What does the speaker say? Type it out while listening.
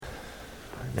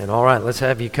And all right, let's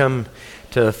have you come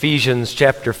to Ephesians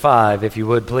chapter 5, if you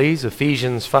would, please.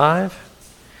 Ephesians 5.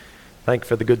 Thank you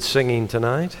for the good singing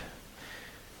tonight.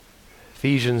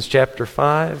 Ephesians chapter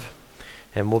 5.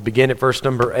 And we'll begin at verse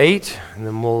number 8, and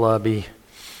then we'll be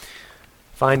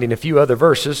finding a few other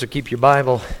verses, so keep your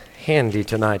Bible handy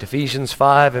tonight. Ephesians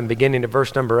 5 and beginning at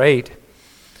verse number 8.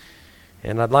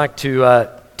 And I'd like to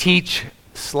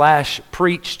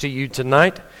teach/preach to you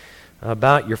tonight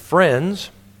about your friends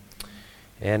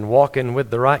and walking with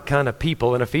the right kind of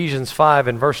people. In Ephesians 5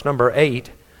 and verse number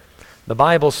 8, the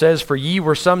Bible says, "For ye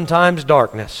were sometimes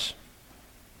darkness,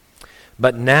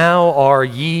 but now are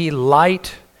ye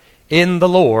light in the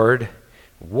Lord,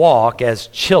 walk as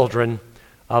children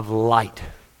of light."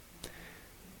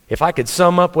 If I could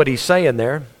sum up what he's saying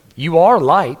there, you are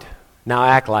light, now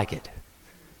act like it.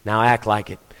 Now act like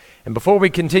it. And before we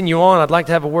continue on, I'd like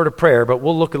to have a word of prayer, but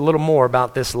we'll look a little more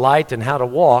about this light and how to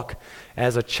walk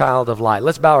as a child of light.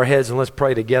 Let's bow our heads and let's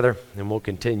pray together, and we'll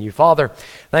continue. Father,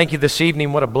 thank you this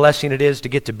evening. What a blessing it is to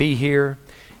get to be here.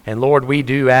 And Lord, we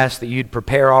do ask that you'd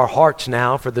prepare our hearts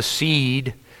now for the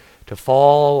seed to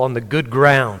fall on the good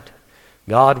ground.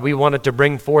 God, we want it to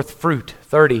bring forth fruit,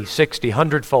 30, 60,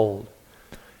 100-fold.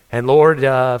 And Lord,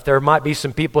 if there might be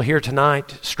some people here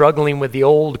tonight struggling with the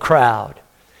old crowd,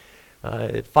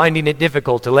 finding it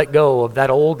difficult to let go of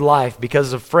that old life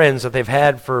because of friends that they've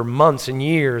had for months and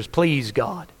years, please,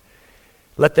 God,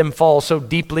 let them fall so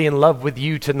deeply in love with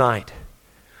you tonight.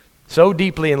 So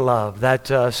deeply in love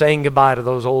that saying goodbye to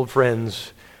those old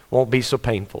friends won't be so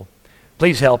painful.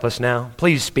 Please help us now.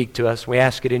 Please speak to us. We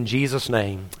ask it in Jesus'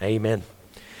 name. Amen.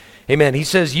 Amen. He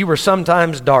says, you were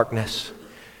sometimes darkness.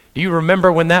 Do you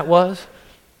remember when that was?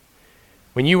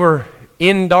 When you were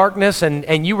in darkness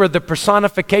and you were the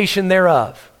personification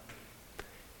thereof.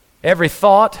 Every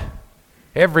thought,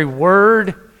 every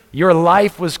word, your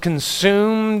life was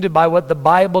consumed by what the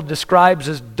Bible describes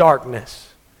as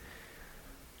darkness.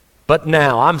 But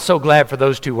now, I'm so glad for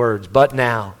those two words, but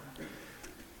now.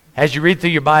 As you read through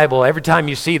your Bible, every time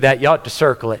you see that, you ought to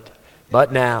circle it,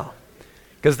 but now.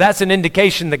 Because that's an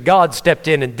indication that God stepped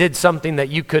in and did something that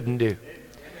you couldn't do.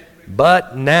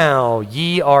 But now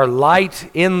ye are light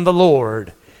in the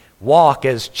Lord. Walk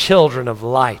as children of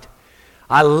light.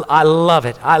 I love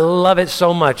it. I love it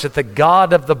so much that the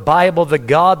God of the Bible, the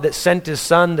God that sent his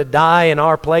Son to die in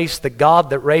our place, the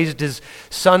God that raised his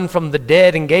Son from the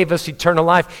dead and gave us eternal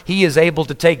life, he is able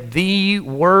to take the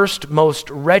worst, most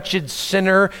wretched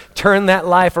sinner, turn that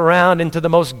life around into the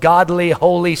most godly,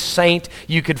 holy saint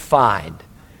you could find.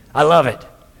 I love it.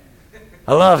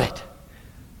 I love it.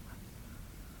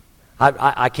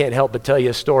 I can't help but tell you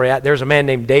a story. There's a man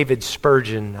named David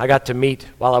Spurgeon I got to meet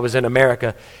while I was in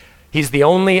America. He's the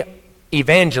only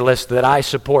evangelist that I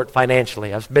support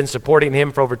financially. I've been supporting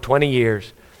him for over 20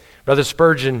 years. Brother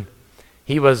Spurgeon,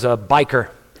 he was a biker.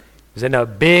 He was in a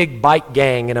big bike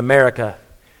gang in America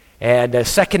and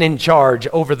second in charge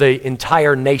over the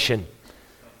entire nation.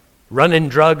 Running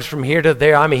drugs from here to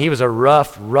there. I mean, he was a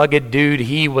rough, rugged dude.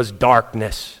 He was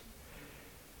darkness.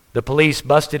 The police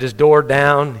busted his door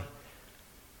down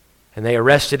and they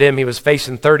arrested him. He was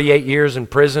facing 38 years in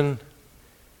prison.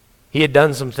 He had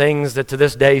done some things that to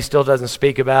this day he still doesn't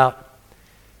speak about.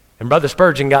 And Brother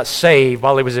Spurgeon got saved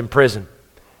while he was in prison.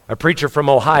 A preacher from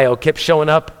Ohio kept showing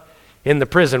up in the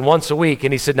prison once a week,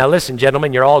 and he said, "Now listen,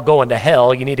 gentlemen, you're all going to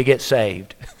hell. You need to get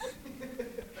saved."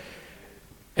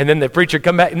 And then the preacher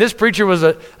come back, and this preacher was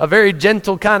a very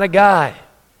gentle kind of guy.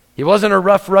 He wasn't a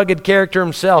rough, rugged character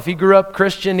himself. He grew up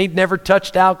Christian. He'd never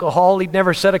touched alcohol. He'd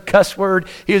never said a cuss word.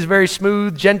 He was a very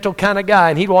smooth, gentle kind of guy.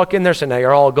 And he'd walk in there and say, "Now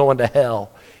you're all going to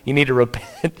hell. You need to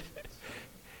repent."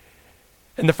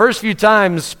 And the first few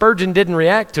times, Spurgeon didn't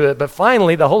react to it, but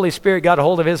finally the Holy Spirit got a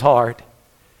hold of his heart.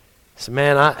 He said,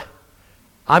 "Man,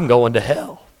 I'm going to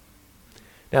hell."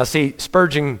 Now see,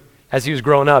 Spurgeon, as he was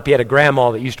growing up, he had a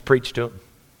grandma that used to preach to him,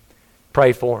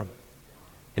 pray for him.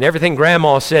 And everything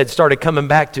Grandma said started coming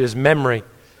back to his memory.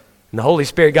 And the Holy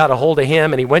Spirit got a hold of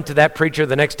him, and he went to that preacher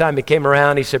the next time he came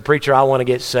around. He said, "Preacher, I want to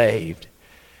get saved."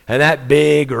 And that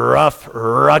big, rough,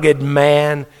 rugged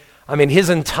man, I mean, his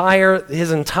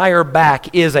entire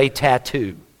back is a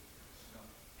tattoo.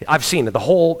 I've seen it,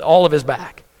 all of his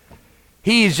back.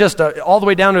 He's just all the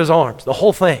way down to his arms, the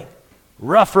whole thing.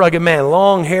 Rough, rugged man,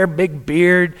 long hair, big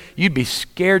beard. You'd be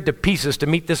scared to pieces to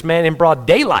meet this man in broad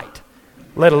daylight,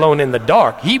 let alone in the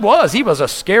dark. He was a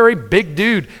scary big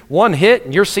dude. One hit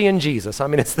and you're seeing Jesus. I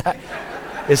mean, it's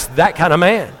that kind of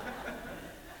man.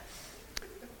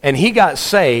 And he got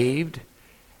saved,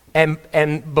 and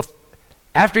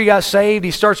after he got saved,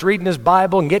 he starts reading his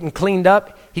Bible and getting cleaned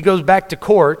up. He goes back to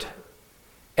court,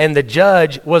 and the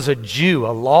judge was a Jew,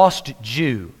 a lost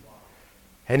Jew.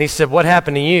 And he said, what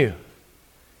happened to you?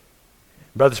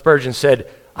 Brother Spurgeon said,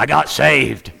 I got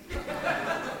saved.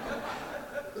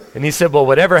 And he said, well,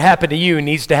 whatever happened to you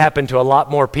needs to happen to a lot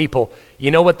more people.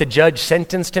 You know what the judge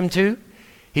sentenced him to?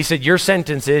 He said, your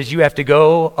sentence is you have to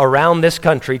go around this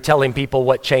country telling people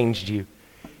what changed you.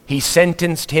 He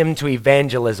sentenced him to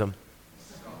evangelism.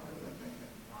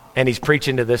 And he's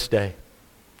preaching to this day.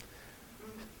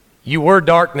 You were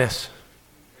darkness,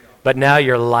 but now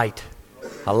you're light.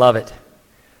 I love it.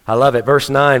 I love it. Verse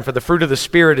 9, for the fruit of the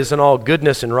Spirit is in all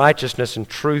goodness and righteousness and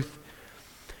truth,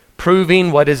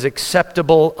 proving what is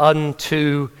acceptable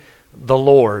unto the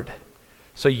Lord.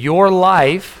 So your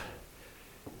life,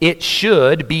 it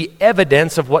should be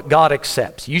evidence of what God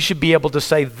accepts. You should be able to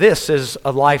say, this is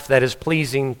a life that is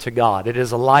pleasing to God. It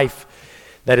is a life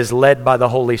that is led by the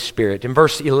Holy Spirit. In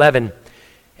verse 11,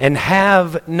 and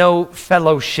have no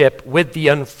fellowship with the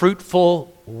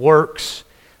unfruitful works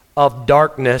of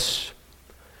darkness,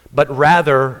 but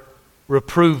rather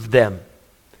reprove them.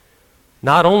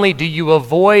 Not only do you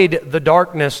avoid the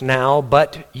darkness now,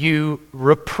 but you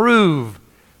reprove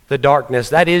the darkness.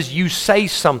 That is, you say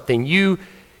something. You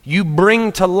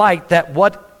bring to light that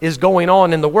what is going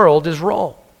on in the world is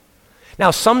wrong.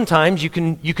 Now, sometimes you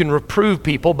can reprove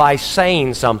people by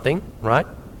saying something, right?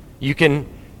 You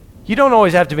don't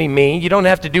always have to be mean. You don't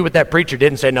have to do what that preacher did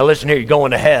and say, now listen here, you're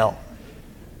going to hell.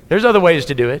 There's other ways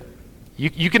to do it.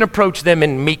 You can approach them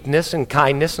in meekness and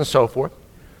kindness and so forth.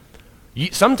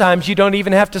 Sometimes you don't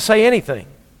even have to say anything.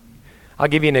 I'll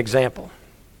give you an example.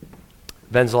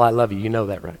 Venzel, I love you. You know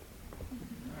that, right?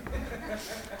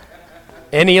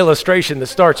 Any illustration that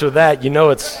starts with that, you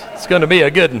know it's going to be a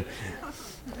good one.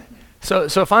 So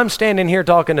if I'm standing here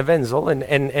talking to Venzel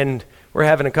and we're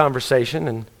having a conversation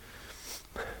and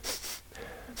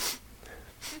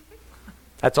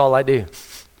that's all I do.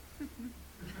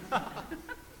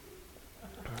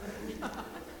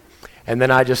 And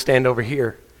then I just stand over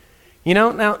here. You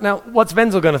know, now what's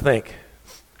Venzel going to think?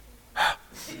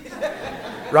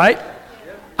 Right?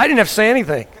 I didn't have to say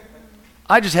anything.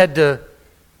 I just had to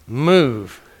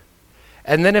move.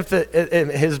 And then if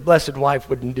his blessed wife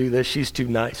wouldn't do this, she's too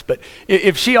nice. But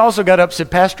if she also got up and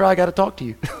said, Pastor, I got to talk to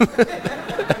you.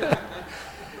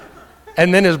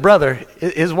 And then his brother,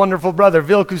 his wonderful brother,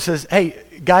 Vilku, says, hey,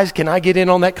 guys, can I get in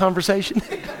on that conversation?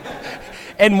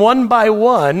 And one by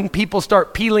one, people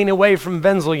start peeling away from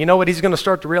Venzel. You know what he's going to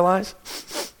start to realize?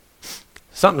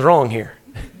 Something's wrong here.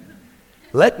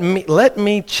 Let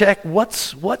me check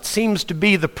what seems to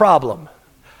be the problem.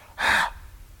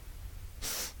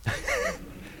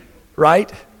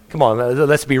 Right? Come on,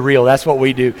 let's be real. That's what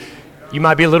we do. You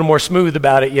might be a little more smooth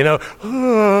about it, you know.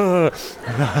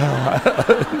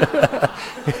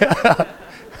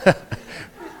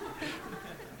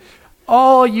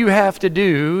 All you have to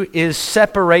do is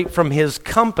separate from his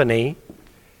company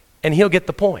and he'll get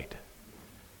the point.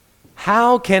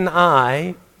 How can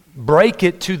I break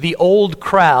it to the old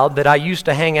crowd that I used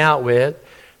to hang out with,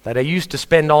 that I used to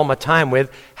spend all my time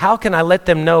with? How can I let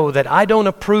them know that I don't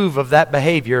approve of that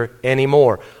behavior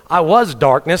anymore? I was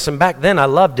darkness, and back then I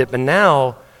loved it, but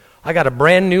now I got a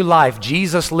brand new life.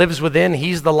 Jesus lives within.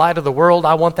 He's the light of the world.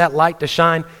 I want that light to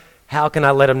shine. How can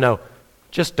I let them know?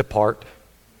 Just depart.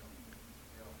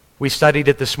 We studied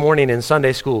it this morning in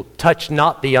Sunday school. Touch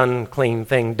not the unclean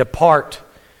thing. Depart.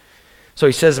 So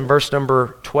he says in verse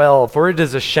number 12, for it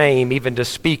is a shame even to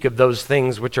speak of those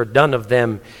things which are done of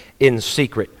them in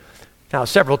secret. Now,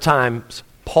 several times,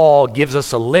 Paul gives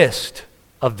us a list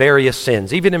of various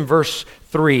sins. Even in verse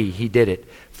 3, he did it.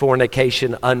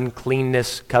 Fornication,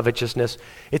 uncleanness, covetousness.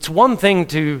 It's one thing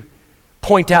to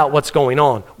point out what's going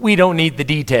on. We don't need the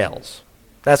details.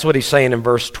 That's what he's saying in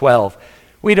verse 12.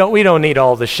 We don't need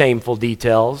all the shameful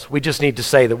details. We just need to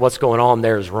say that what's going on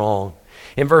there is wrong.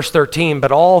 In verse 13,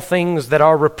 but all things that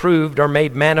are reproved are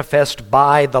made manifest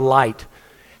by the light.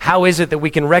 How is it that we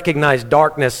can recognize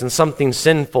darkness and something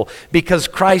sinful? Because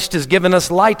Christ has given us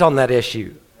light on that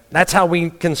issue. That's how we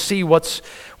can see what's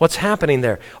happening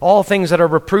there. All things that are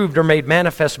reproved are made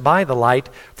manifest by the light,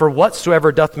 for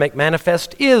whatsoever doth make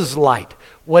manifest is light.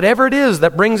 Whatever it is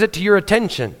that brings it to your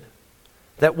attention,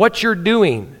 that what you're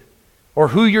doing or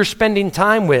who you're spending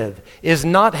time with is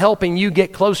not helping you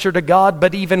get closer to God,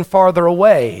 but even farther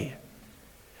away.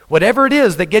 Whatever it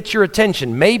is that gets your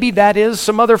attention, maybe that is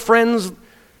some other friends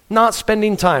not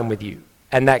spending time with you,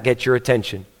 and that gets your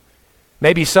attention.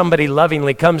 Maybe somebody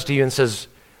lovingly comes to you and says,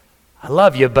 I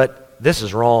love you, but this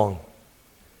is wrong.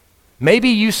 Maybe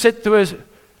you sit through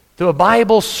a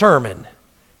Bible sermon,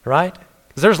 right?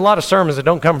 Because there's a lot of sermons that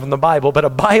don't come from the Bible, but a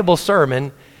Bible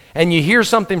sermon, and you hear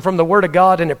something from the Word of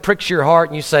God and it pricks your heart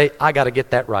and you say, I got to get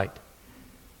that right.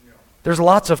 There's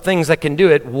lots of things that can do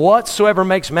it. Whatsoever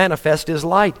makes manifest is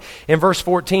light. In verse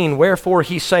 14, wherefore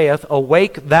he saith,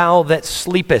 awake thou that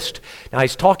sleepest. Now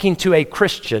he's talking to a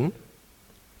Christian,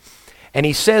 and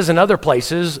he says in other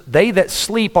places, they that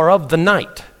sleep are of the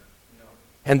night,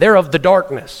 and they're of the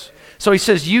darkness. So he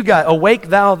says, awake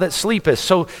thou that sleepest.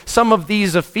 So some of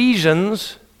these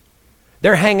Ephesians,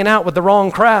 they're hanging out with the wrong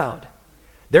crowd.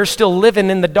 They're still living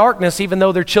in the darkness even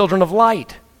though they're children of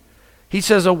light. He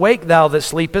says, awake thou that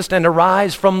sleepest, and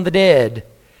arise from the dead,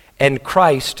 and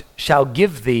Christ shall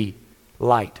give thee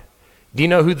light. Do you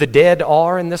know who the dead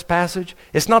are in this passage?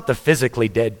 It's not the physically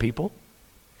dead people.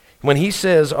 When he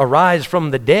says, arise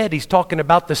from the dead, he's talking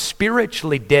about the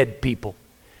spiritually dead people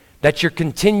that you're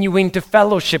continuing to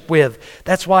fellowship with.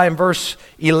 That's why in verse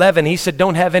 11, he said,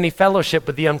 don't have any fellowship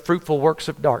with the unfruitful works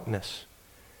of darkness.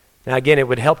 Now again, it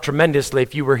would help tremendously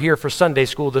if you were here for Sunday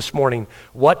school this morning.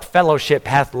 What fellowship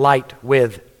hath light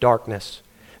with darkness?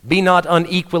 Be not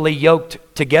unequally yoked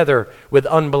together with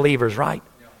unbelievers, right?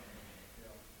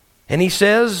 And he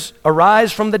says,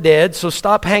 arise from the dead, so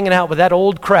stop hanging out with that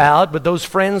old crowd, with those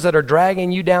friends that are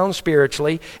dragging you down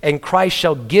spiritually, and Christ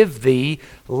shall give thee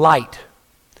light.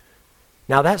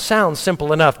 Now that sounds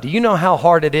simple enough. Do you know how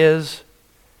hard it is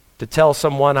to tell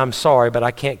someone, I'm sorry, but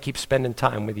I can't keep spending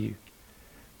time with you?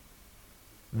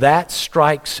 That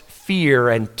strikes fear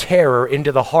and terror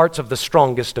into the hearts of the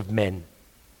strongest of men.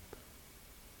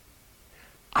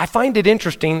 I find it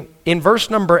interesting, in verse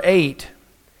number 8,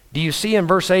 do you see in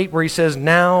verse 8 where he says,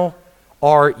 now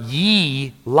are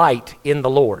ye light in the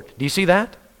Lord? Do you see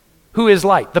that? Who is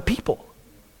light? The people.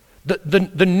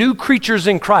 The new creatures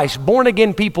in Christ, born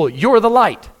again people, you're the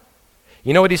light.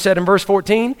 You know what he said in verse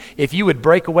 14? If you would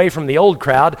break away from the old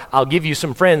crowd, I'll give you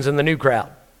some friends in the new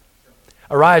crowd.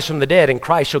 Arise from the dead, and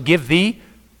Christ shall give thee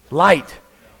light.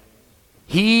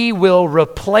 He will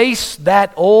replace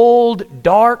that old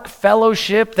dark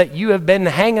fellowship that you have been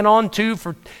hanging on to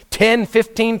for 10,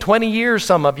 15, 20 years,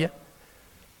 some of you.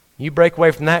 You break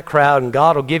away from that crowd, and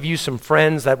God will give you some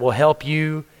friends that will help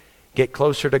you get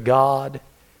closer to God,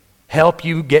 help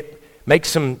you make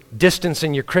some distance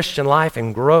in your Christian life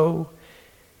and grow.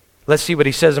 Let's see what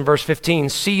he says in verse 15.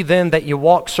 See then that you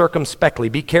walk circumspectly.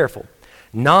 Be careful.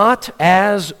 Not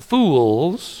as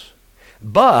fools,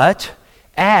 but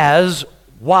as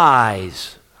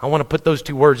wise. I want to put those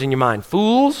two words in your mind.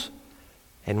 Fools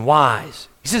and wise.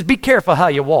 He says, be careful how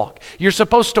you walk. You're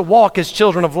supposed to walk as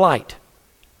children of light.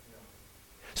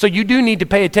 So you do need to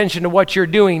pay attention to what you're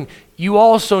doing. You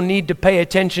also need to pay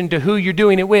attention to who you're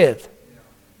doing it with.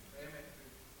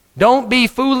 Don't be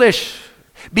foolish.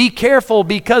 Be careful,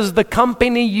 because the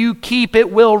company you keep, it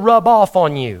will rub off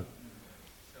on you.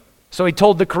 So he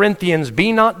told the Corinthians,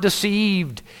 be not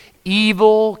deceived.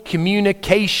 Evil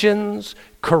communications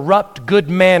corrupt good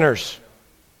manners.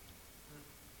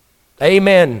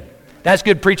 Amen. That's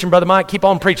good preaching, Brother Mike. Keep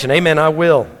on preaching. Amen, I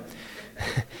will.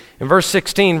 In verse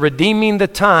 16, redeeming the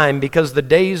time, because the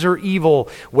days are evil.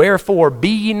 Wherefore, be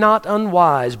ye not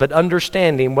unwise, but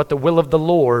understanding what the will of the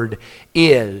Lord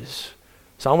is.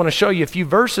 So I want to show you a few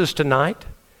verses tonight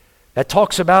that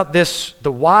talks about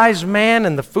the wise man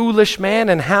and the foolish man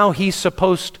and how he's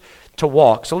supposed to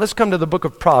walk. So let's come to the book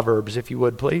of Proverbs, if you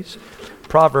would, please.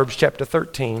 Proverbs chapter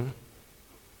 13.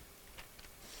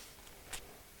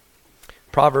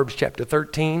 Proverbs chapter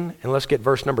 13, and let's get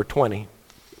verse number 20.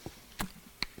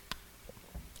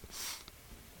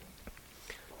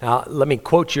 Now, let me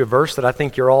quote you a verse that I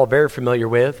think you're all very familiar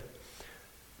with.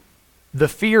 The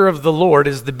fear of the Lord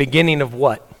is the beginning of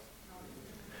what?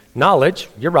 Knowledge,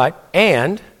 you're right,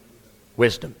 and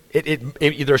wisdom.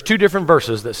 There's two different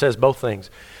verses that says both things.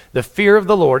 The fear of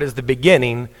the Lord is the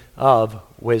beginning of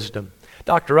wisdom.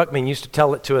 Dr. Ruckman used to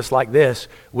tell it to us like this: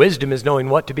 wisdom is knowing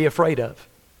what to be afraid of.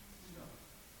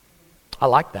 I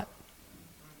like that.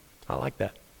 I like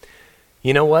that.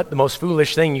 You know what? The most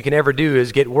foolish thing you can ever do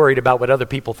is get worried about what other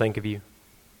people think of you.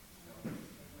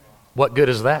 What good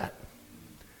is that?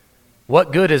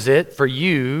 What good is it for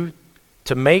you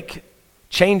to make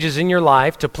changes in your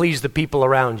life to please the people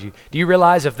around you? Do you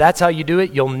realize if that's how you do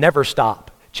it, you'll never stop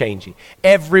changing?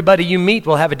 Everybody you meet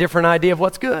will have a different idea of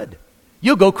what's good.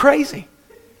 You'll go crazy.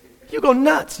 You'll go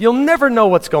nuts. You'll never know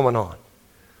what's going on.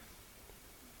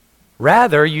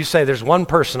 Rather, you say, there's one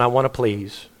person I want to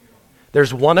please.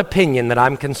 There's one opinion that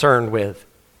I'm concerned with,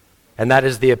 and that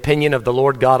is the opinion of the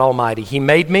Lord God Almighty. He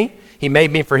made me. He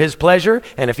made me for His pleasure,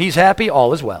 and if He's happy,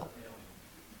 all is well.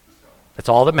 That's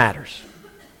all that matters.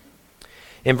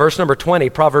 In verse number 20,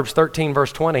 Proverbs 13,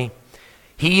 verse 20,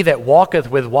 he that walketh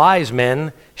with wise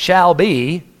men shall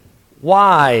be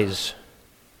wise,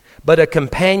 but a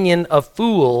companion of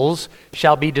fools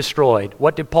shall be destroyed.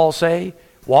 What did Paul say?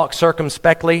 Walk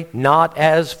circumspectly, not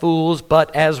as fools,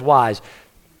 but as wise.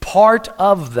 Part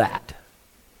of that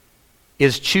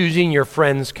is choosing your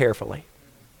friends carefully.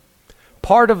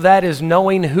 Part of that is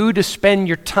knowing who to spend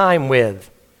your time with.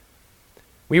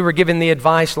 We were given the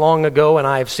advice long ago, and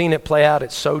I have seen it play out.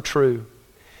 It's so true.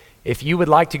 If you would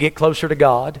like to get closer to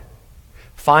God,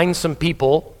 find some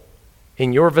people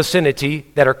in your vicinity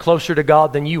that are closer to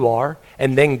God than you are,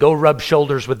 and then go rub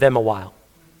shoulders with them a while.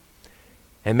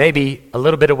 And maybe a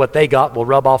little bit of what they got will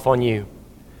rub off on you.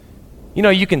 You know,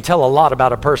 you can tell a lot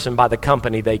about a person by the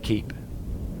company they keep.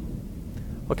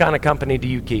 What kind of company do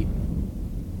you keep?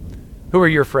 Who are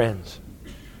your friends?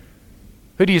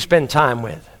 Who do you spend time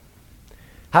with?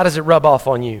 How does it rub off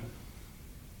on you?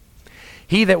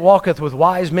 He that walketh with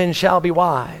wise men shall be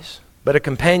wise, but a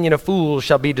companion of fools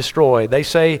shall be destroyed. They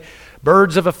say,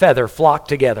 birds of a feather flock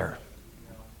together.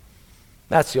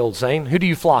 That's the old saying. Who do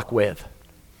you flock with?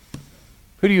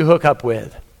 Who do you hook up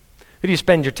with? Who do you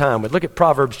spend your time with? Look at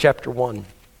Proverbs chapter 1.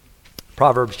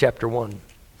 Proverbs chapter 1.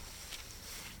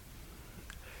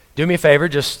 Do me a favor,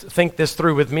 just think this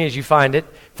through with me as you find it.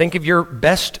 Think of your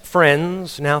best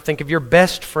friends. Now think of your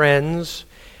best friends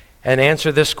and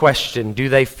answer this question. Do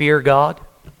they fear God?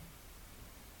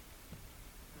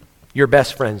 Your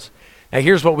best friends. Now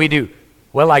here's what we do.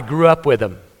 Well, I grew up with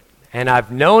them, and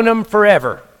I've known them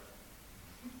forever.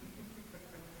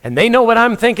 And they know what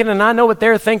I'm thinking, and I know what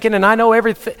they're thinking, and I know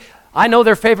everything. I know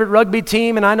their favorite rugby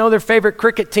team, and I know their favorite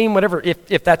cricket team, whatever,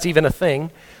 if that's even a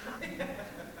thing.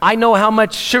 I know how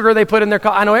much sugar they put in their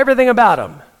coffee. I know everything about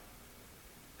them.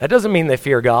 That doesn't mean they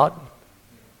fear God.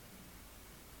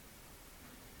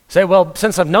 Say, well,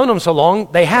 since I've known them so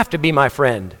long, they have to be my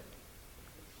friend.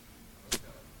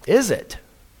 Is it?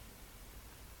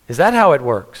 Is that how it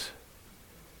works?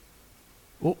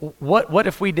 What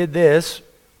if we did this?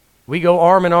 We go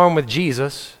arm in arm with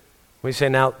Jesus. We say,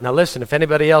 now listen, if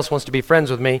anybody else wants to be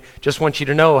friends with me, just want you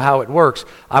to know how it works.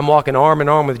 I'm walking arm in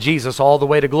arm with Jesus all the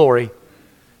way to glory.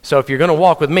 So if you're going to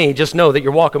walk with me, just know that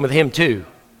you're walking with him too.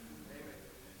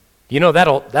 You know,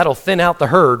 that'll thin out the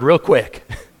herd real quick.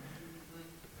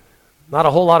 Not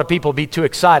a whole lot of people be too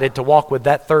excited to walk with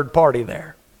that third party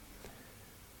there.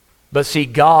 But see,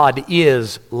 God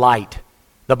is light.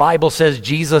 The Bible says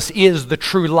Jesus is the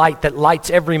true light that lights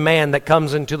every man that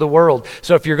comes into the world.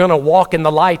 So if you're going to walk in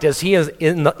the light as he is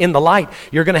in the light,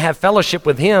 you're going to have fellowship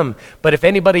with him. But if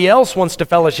anybody else wants to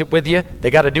fellowship with you, they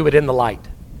got to do it in the light.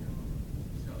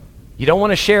 You don't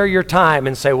want to share your time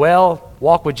and say, well,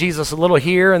 walk with Jesus a little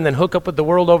here and then hook up with the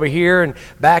world over here and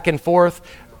back and forth.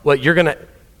 Well,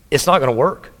 it's not going to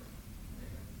work.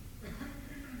 You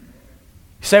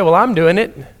say, well, I'm doing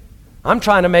it. I'm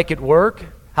trying to make it work.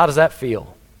 How does that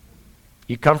feel?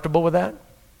 You comfortable with that?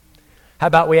 How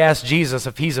about we ask Jesus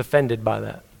if he's offended by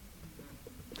that?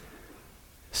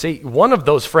 See, one of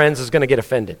those friends is going to get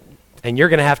offended, and you're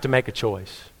going to have to make a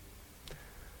choice.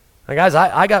 Now, guys,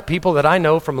 I got people that I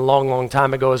know from a long, long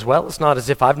time ago as well. It's not as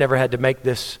if I've never had to make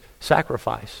this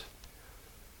sacrifice.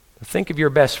 Think of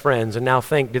your best friends, and now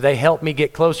think, do they help me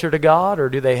get closer to God, or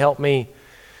do they help me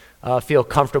feel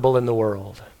comfortable in the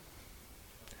world?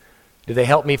 Do they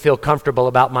help me feel comfortable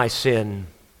about my sin?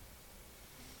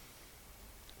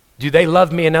 Do they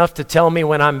love me enough to tell me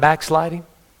when I'm backsliding?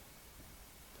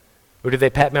 Or do they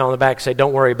pat me on the back and say,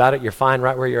 don't worry about it, you're fine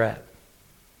right where you're at?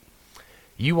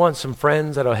 You want some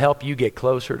friends that'll help you get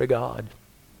closer to God.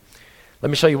 Let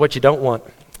me show you what you don't want.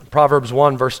 Proverbs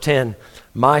 1 verse 10,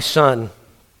 my son,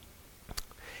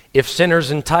 if sinners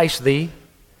entice thee,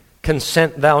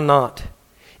 consent thou not.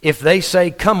 If they say,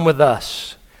 come with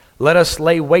us, let us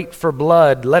lay wait for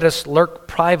blood. Let us lurk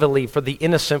privately for the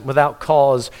innocent without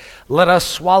cause. Let us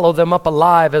swallow them up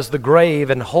alive as the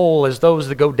grave and whole as those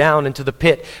that go down into the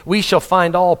pit. We shall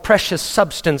find all precious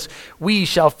substance. We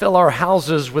shall fill our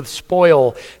houses with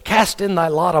spoil. Cast in thy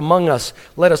lot among us.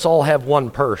 Let us all have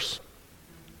one purse.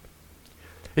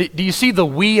 Do you see the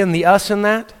we and the us in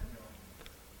that?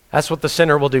 That's what the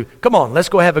sinner will do. Come on, let's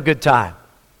go have a good time.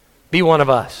 Be one of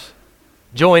us.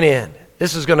 Join in.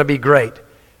 This is going to be great.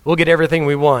 We'll get everything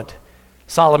we want.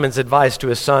 Solomon's advice to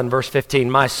his son, verse 15,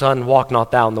 my son, walk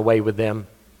not thou in the way with them.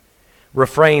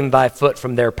 Refrain thy foot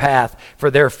from their path,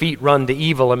 for their feet run to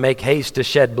evil and make haste to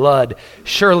shed blood.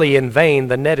 Surely in vain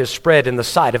the net is spread in the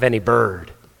sight of any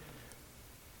bird.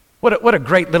 What a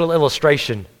great little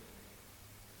illustration.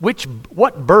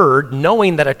 What bird,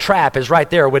 knowing that a trap is right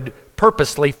there, would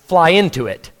purposely fly into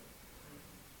it?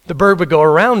 The bird would go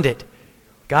around it.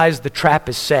 Guys, the trap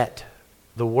is set.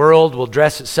 The world will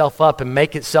dress itself up and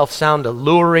make itself sound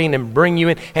alluring and bring you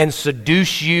in and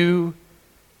seduce you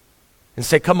and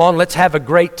say, come on, let's have a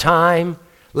great time.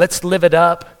 Let's live it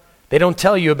up. They don't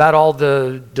tell you about all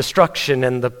the destruction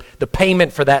and the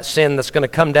payment for that sin that's going to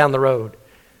come down the road.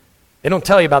 They don't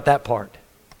tell you about that part.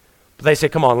 But they say,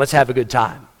 come on, let's have a good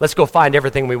time. Let's go find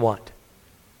everything we want.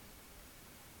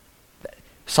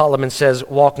 Solomon says,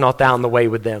 walk not thou in the way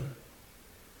with them.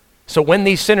 So when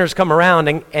these sinners come around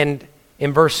and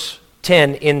in verse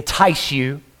 10, entice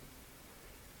you,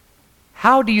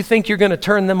 how do you think you're going to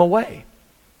turn them away?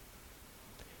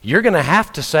 You're going to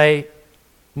have to say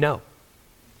no.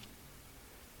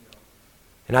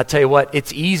 And I tell you what,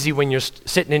 it's easy when you're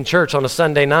sitting in church on a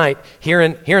Sunday night,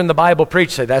 hearing the Bible preach,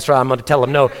 say, that's right, I'm going to tell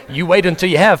them no. You wait until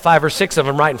you have 5 or 6 of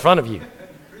them right in front of you.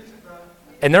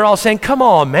 And they're all saying, come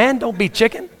on, man, don't be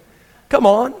chicken. Come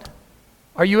on.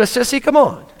 Are you a sissy? Come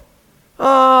on.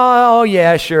 Oh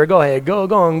yeah, sure, go ahead. Go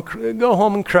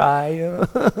home and cry.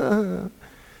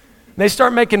 They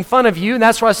start making fun of you, and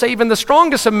that's why I say even the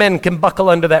strongest of men can buckle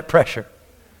under that pressure.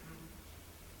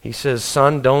 He says,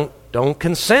 son, don't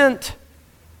consent.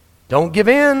 Don't give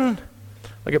in.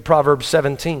 Look at Proverbs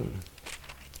 17.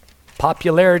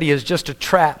 Popularity is just a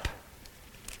trap.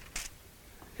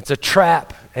 It's a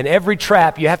trap. And every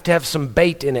trap, you have to have some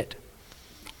bait in it.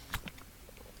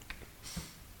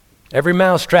 Every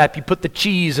mouse trap, you put the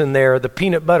cheese in there, or the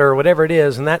peanut butter, or whatever it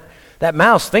is, and that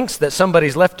mouse thinks that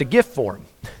somebody's left a gift for him.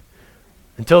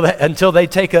 Until they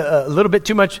take a little bit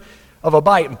too much of a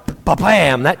bite, and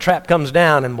bam, that trap comes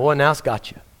down, and boy, now it's got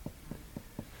you.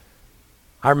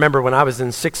 I remember when I was in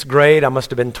 6th grade, I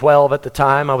must have been 12 at the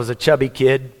time. I was a chubby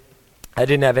kid. I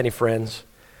didn't have any friends.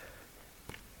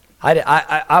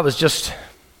 I was just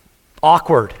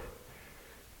awkward,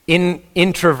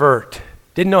 introvert,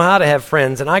 didn't know how to have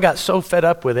friends, and I got so fed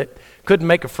up with it, couldn't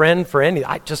make a friend for any.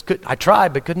 I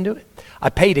tried, but couldn't do it. I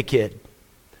paid a kid.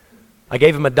 I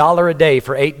gave him $1 a day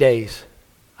for 8 days.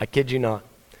 I kid you not.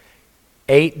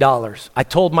 $8. I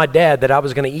told my dad that I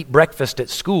was going to eat breakfast at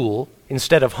school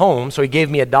instead of home, so he gave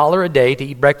me $1 a day to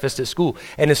eat breakfast at school.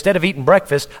 And instead of eating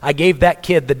breakfast, I gave that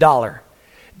kid the $1.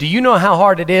 Do you know how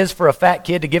hard it is for a fat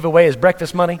kid to give away his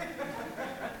breakfast money?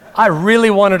 I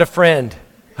really wanted a friend.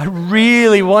 On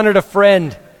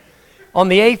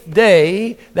the 8th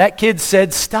day, that kid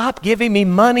said, stop giving me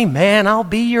money, man. I'll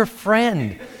be your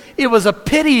friend. It was a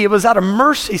pity. It was out of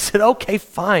mercy. He said, okay,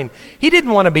 fine. He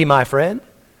didn't want to be my friend,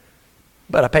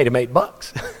 but I paid him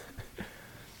 $8.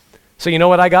 So you know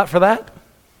what I got for that?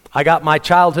 I got my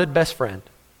childhood best friend.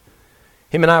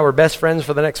 Him and I were best friends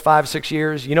for the next 5-6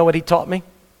 years. You know what he taught me?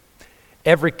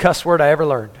 Every cuss word I ever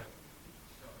learned.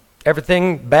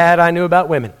 Everything bad I knew about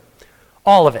women.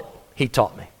 All of it, he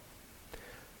taught me.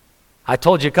 I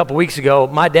told you a couple weeks ago,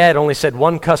 my dad only said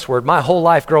one cuss word. My whole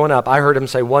life growing up, I heard him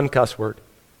say one cuss word.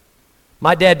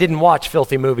 My dad didn't watch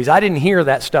filthy movies. I didn't hear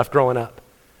that stuff growing up.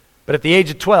 But at the age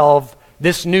of 12,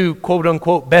 this new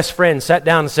quote-unquote best friend sat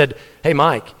down and said, hey,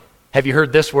 Mike, have you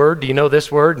heard this word? Do you know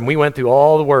this word? And we went through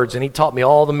all the words, and he taught me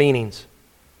all the meanings.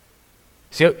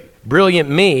 See, brilliant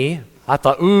me, I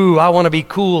thought, ooh, I want to be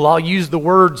cool. I'll use the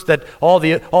words that all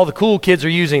the cool kids are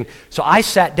using. So I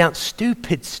sat down,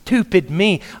 stupid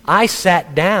me. I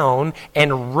sat down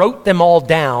and wrote them all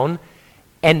down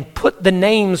and put the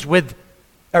names with,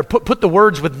 or put the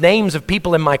words with names of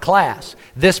people in my class.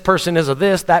 This person is of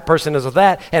this, that person is of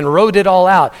that, and wrote it all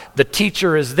out. The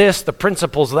teacher is this, the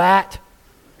principal's that.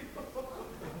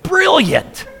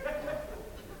 Brilliant.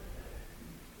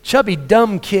 Chubby,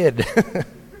 dumb kid.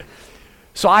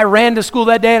 So I ran to school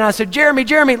that day and I said, Jeremy,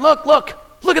 look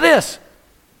at this.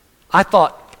 I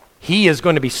thought, he is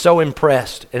going to be so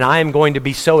impressed and I am going to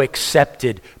be so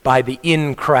accepted by the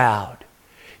in crowd.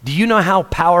 Do you know how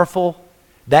powerful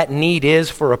that need is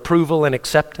for approval and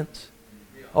acceptance?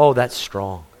 Oh, that's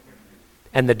strong.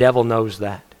 And the devil knows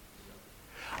that.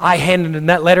 I handed him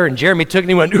that letter and Jeremy took it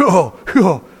and he went,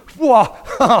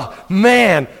 whoa,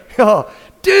 man,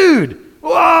 dude,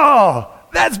 whoa,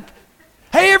 that's...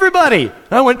 Hey, everybody.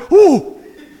 And I went, ooh.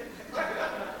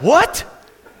 What?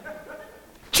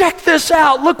 Check this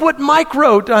out. Look what Mike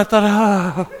wrote. And I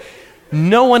thought,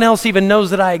 no one else even knows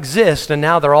that I exist, and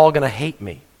now they're all going to hate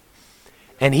me.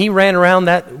 And he ran around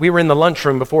we were in the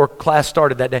lunchroom before class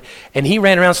started that day, and he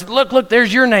ran around and said, look,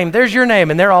 there's your name.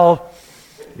 And they're all,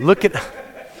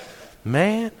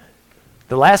 man.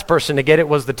 The last person to get it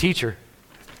was the teacher.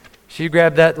 She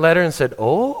grabbed that letter and said,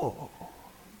 oh.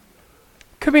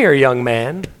 Come here, young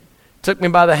man. Took me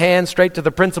by the hand straight to the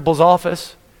principal's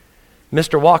office.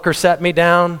 Mr. Walker sat me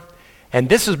down. And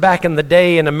this is back in the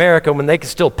day in America when they could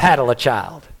still paddle a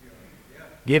child.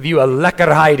 Give you a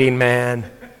lekker hiding, man.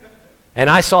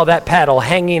 And I saw that paddle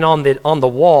hanging on the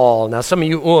wall. Now, some of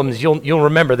you you'll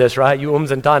remember this, right? You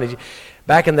and Tani.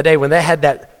 Back in the day when they had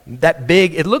that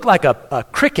big, it looked like a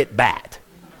cricket bat.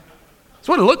 That's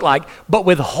what it looked like, but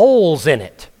with holes in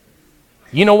it.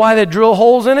 You know why they drill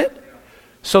holes in it?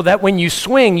 So that when you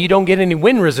swing, you don't get any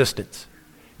wind resistance.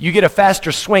 You get a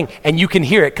faster swing, and you can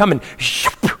hear it coming.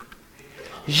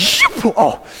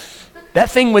 Oh, that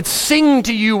thing would sing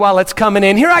to you while it's coming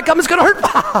in. Here I come, it's going to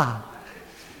hurt.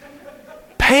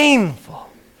 Painful.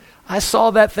 I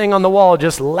saw that thing on the wall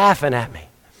just laughing at me.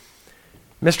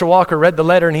 Mr. Walker read the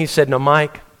letter, and he said, "No,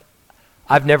 Mike,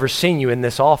 I've never seen you in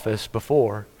this office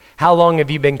before. How long have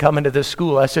you been coming to this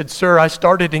school?" I said, "Sir, I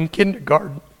started in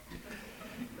kindergarten.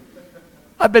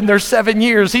 I've been there 7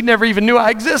 years. He never even knew I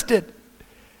existed."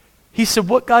 He said,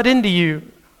 "What got into you?"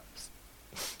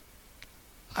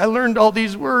 "I learned all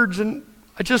these words, and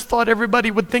I just thought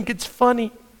everybody would think it's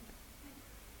funny.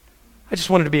 I just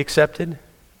wanted to be accepted."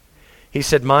 He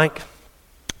said, "Mike,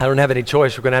 I don't have any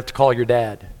choice. We're going to have to call your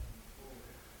dad."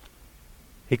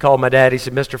 He called my dad. He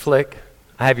said, "Mr. Flick,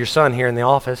 I have your son here in the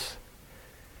office.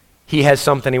 He has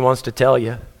something he wants to tell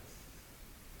you."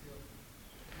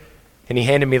 And he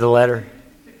handed me the letter.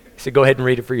 He said, "Go ahead and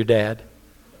read it for your dad."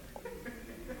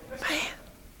 Man.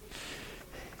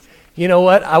 You know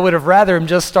what? I would have rather him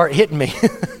just start hitting me.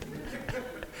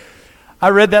 I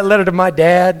read that letter to my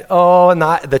dad. Oh, and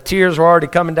the tears were already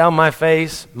coming down my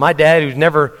face. My dad, who's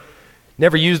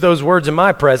never used those words in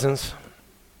my presence,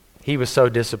 he was so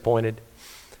disappointed.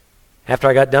 After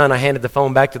I got done, I handed the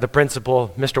phone back to the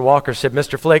principal. Mr. Walker said,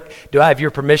 "Mr. Flick, do I have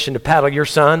your permission to paddle your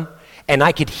son?" And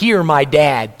I could hear my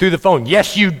dad through the phone.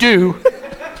 "Yes, you do."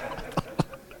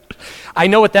 I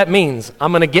know what that means.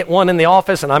 I'm going to get one in the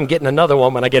office, and I'm getting another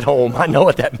one when I get home. I know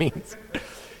what that means.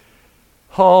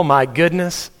 Oh, my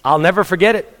goodness. I'll never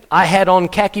forget it. I had on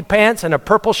khaki pants and a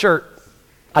purple shirt.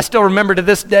 I still remember to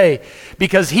this day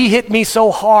because he hit me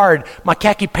so hard, my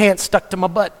khaki pants stuck to my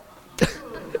butt.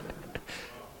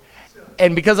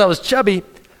 And because I was chubby,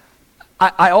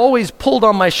 I always pulled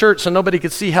on my shirt so nobody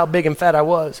could see how big and fat I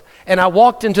was. And I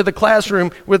walked into the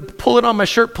classroom with pulling on my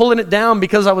shirt, pulling it down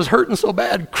because I was hurting so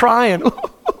bad, crying.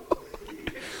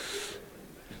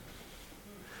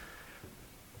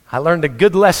 I learned a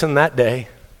good lesson that day.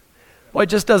 Boy,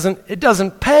 it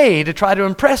doesn't pay to try to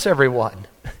impress everyone.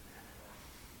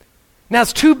 Now,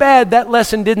 it's too bad that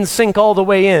lesson didn't sink all the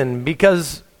way in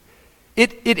because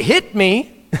it hit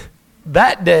me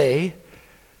that day.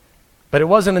 But it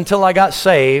wasn't until I got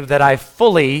saved that I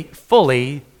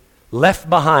fully left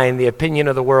behind the opinion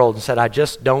of the world and said, "I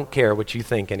just don't care what you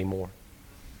think anymore."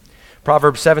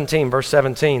 Proverbs 17, verse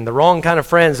 17, "The wrong kind of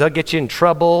friends, they'll get you in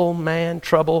trouble, man,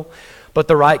 trouble. But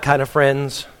the right kind of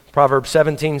friends," Proverbs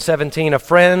 17, 17, "a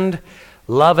friend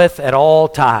loveth at all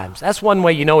times." That's one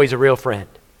way you know he's a real friend.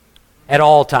 At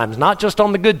all times, not just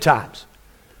on the good times.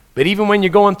 But even when you're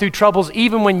going through troubles,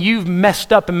 even when you've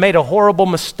messed up and made a horrible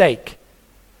mistake,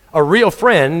 a real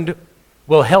friend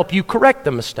will help you correct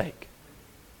the mistake.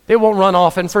 They won't run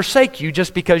off and forsake you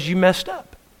just because you messed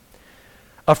up.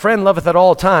 "A friend loveth at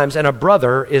all times, and a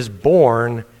brother is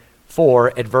born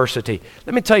for adversity."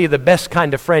 Let me tell you the best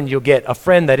kind of friend you'll get, a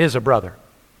friend that is a brother.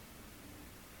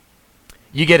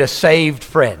 You get a saved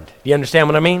friend. You understand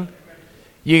what I mean?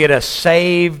 You get a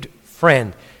saved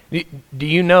friend. Do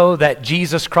you know that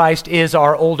Jesus Christ is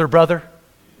our older brother?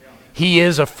 He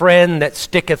is a friend that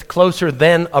sticketh closer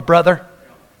than a brother.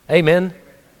 Amen.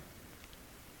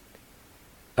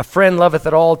 A friend loveth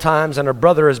at all times, and a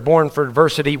brother is born for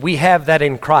adversity. We have that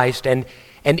in Christ, and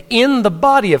in the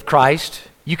body of Christ,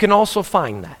 you can also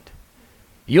find that.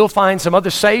 You'll find some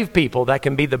other saved people that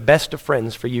can be the best of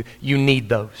friends for you. You need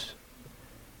those.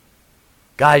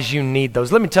 Guys, you need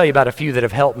those. Let me tell you about a few that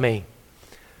have helped me.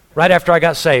 Right after I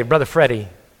got saved, Brother Freddie,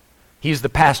 he's the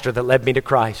pastor that led me to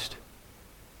Christ.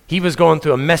 He was going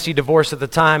through a messy divorce at the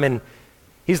time, and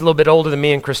he's a little bit older than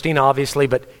me and Christina, obviously,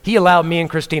 but he allowed me and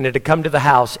Christina to come to the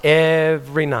house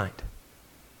every night.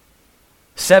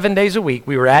 7 days a week,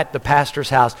 we were at the pastor's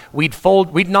house.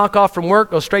 We'd knock off from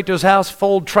work, go straight to his house,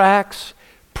 fold tracts,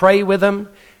 pray with him,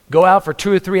 go out for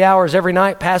 2 or 3 hours every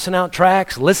night, passing out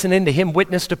tracts, listening to him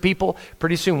witness to people.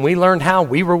 Pretty soon we learned how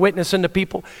we were witnessing to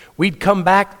people. We'd come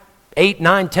back 8,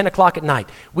 9, 10 o'clock at night.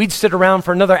 We'd sit around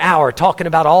for another hour talking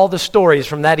about all the stories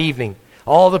from that evening,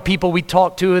 all the people we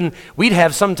talked to, and we'd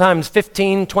have sometimes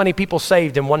 15, 20 people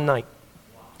saved in one night.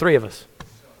 3 of us.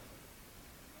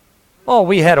 Oh,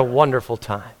 we had a wonderful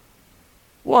time.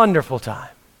 Wonderful time.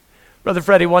 Brother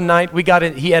Freddie, one night,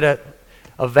 he had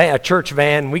a church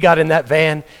van. We got in that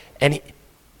van, and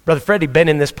Brother Freddie been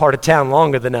in this part of town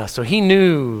longer than us, so he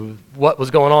knew what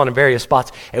was going on in various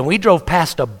spots. And we drove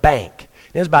past a bank.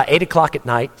 It was about 8 o'clock at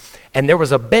night, and there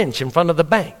was a bench in front of the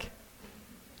bank.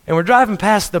 And we're driving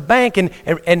past the bank,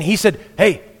 and he said,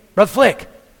 "Hey, Brother Flick,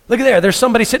 look at there. There's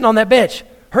somebody sitting on that bench."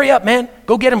 hurry up, man.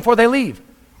 Go get them before they leave.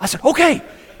 I said, okay.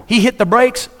 He hit the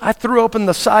brakes. I threw open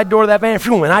the side door of that van,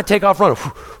 and I take off running.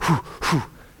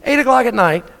 8 o'clock at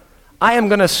night, I am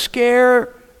going to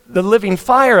scare the living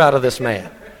fire out of this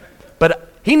man.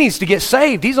 But he needs to get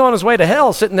saved. He's on his way to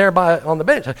hell sitting there on the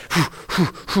bench.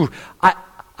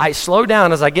 I slow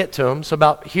down as I get to him, so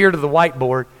about here to the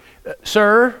whiteboard.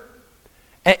 Sir,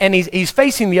 and he's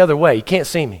facing the other way. He can't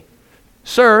see me.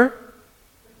 Sir,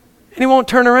 and he won't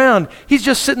turn around. He's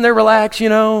just sitting there relaxed,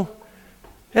 And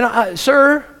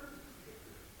sir,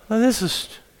 well, this is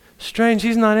strange.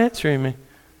 He's not answering me.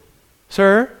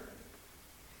 Sir,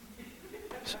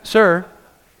 sir,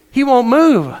 he won't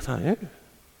move. I thought,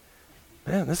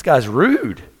 man, this guy's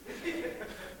rude.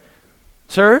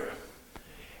 Sir?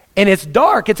 And it's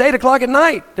dark. It's 8 o'clock at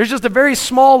night. There's just a very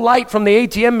small light from the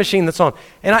ATM machine that's on.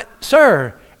 And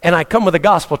sir, and I come with a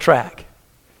gospel tract.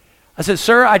 I said,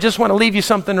 sir, I just want to leave you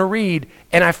something to read.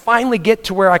 And I finally get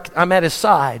to where I'm at his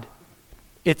side.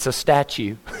 It's a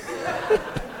statue.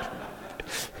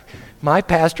 My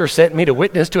pastor sent me to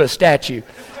witness to a statue.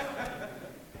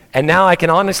 And now I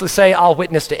can honestly say I'll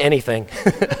witness to anything.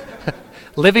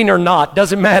 Living or not,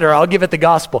 doesn't matter. I'll give it the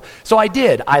gospel. So I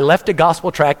did. I left a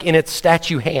gospel tract in its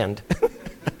statue hand.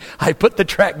 I put the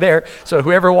tract there so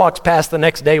whoever walks past the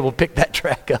next day will pick that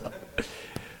tract up.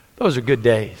 Those are good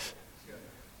days.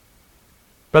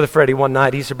 Brother Freddie, one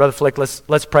night, he said, Brother Flick,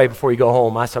 let's pray before you go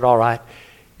home. I said, all right.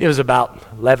 It was about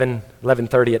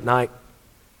 11:30 at night.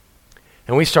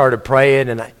 And we started praying,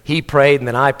 and he prayed, and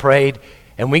then I prayed,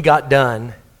 and we got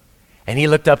done. And he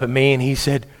looked up at me, and he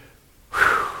said,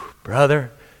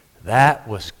 brother, that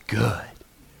was good.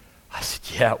 I said,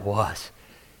 yeah, it was.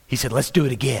 He said, let's do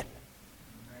it again.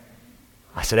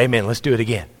 I said, amen, let's do it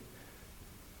again.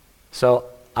 So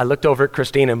I looked over at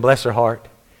Christina, and bless her heart,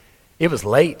 it was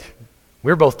late.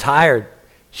 We were both tired.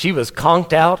 She was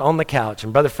conked out on the couch,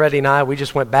 and Brother Freddie and I, we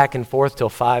just went back and forth till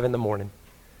 5 in the morning.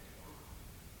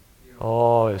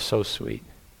 Oh, it was so sweet.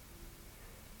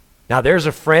 Now, there's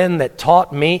a friend that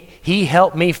taught me, he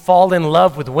helped me fall in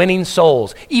love with winning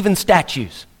souls, even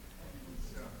statues.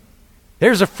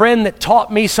 There's a friend that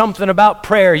taught me something about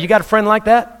prayer. You got a friend like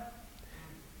that?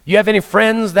 You have any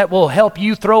friends that will help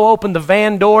you throw open the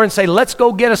van door and say, let's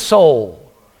go get a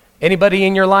soul? Anybody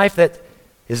in your life that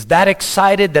is that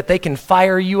excited that they can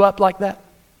fire you up like that?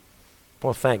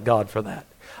 Well, thank God for that.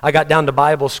 I got down to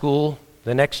Bible school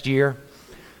the next year.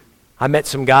 I met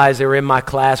some guys, they were in my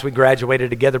class. We graduated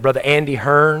together. Brother Andy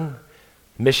Hearn,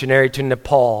 missionary to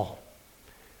Nepal.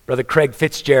 Brother Craig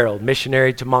Fitzgerald,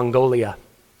 missionary to Mongolia.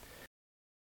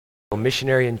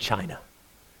 Missionary in China.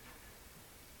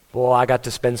 Boy, I got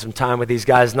to spend some time with these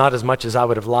guys, not as much as I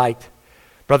would have liked.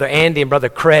 Brother Andy and Brother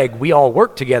Craig, we all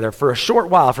worked together for a short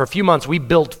while. For a few months, we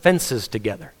built fences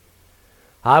together.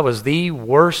 I was the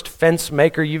worst fence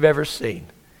maker you've ever seen.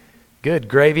 Good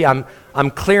gravy. I'm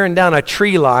clearing down a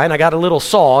tree line. I got a little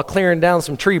saw, clearing down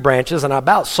some tree branches, and I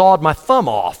about sawed my thumb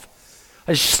off.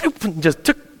 I just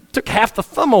took half the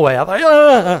thumb away. I thought,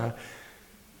 ah.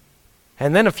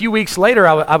 And then a few weeks later,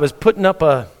 I was putting up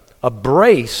a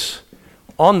brace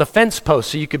on the fence post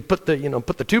so you could put the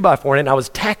 2x4 in it. I was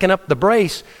tacking up the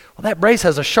brace. Well, that brace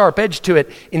has a sharp edge to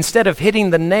it. Instead of hitting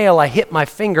the nail, I hit my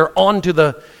finger onto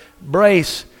the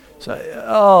brace. So,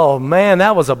 oh man,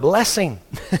 that was a blessing.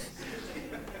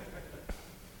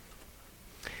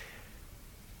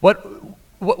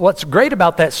 What's great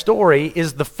about that story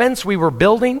is the fence we were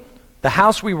building, the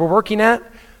house we were working at,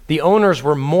 the owners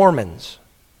were Mormons.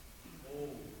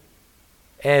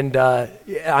 And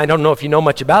I don't know if you know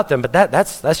much about them, but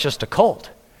that's just a cult.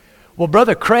 Well,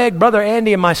 Brother Craig, Brother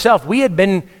Andy, and myself, we had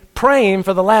been praying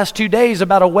for the last 2 days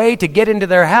about a way to get into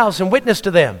their house and witness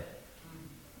to them.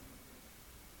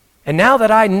 And now that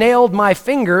I nailed my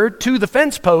finger to the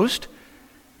fence post,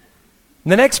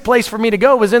 the next place for me to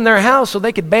go was in their house so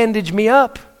they could bandage me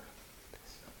up.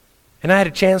 And I had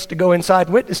a chance to go inside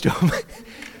and witness to them.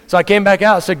 So I came back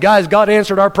out and said, guys, God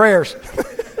answered our prayers.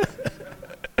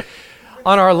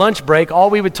 On our lunch break,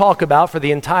 all we would talk about for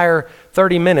the entire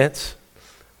 30 minutes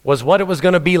was what it was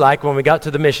going to be like when we got to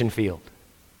the mission field.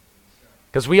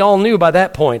 Because we all knew by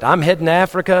that point, I'm heading to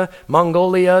Africa,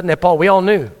 Mongolia, Nepal. We all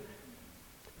knew.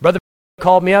 Brother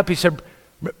called me up. He said,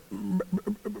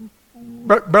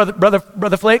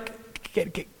 Brother Flick,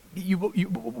 you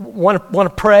want to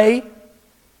pray?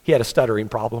 He had a stuttering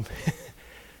problem.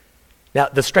 Now,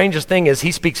 the strangest thing is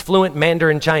he speaks fluent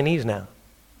Mandarin Chinese now,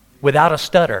 without a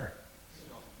stutter.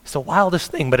 It's the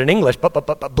wildest thing, but in English,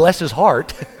 but bless his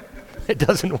heart, it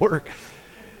doesn't work.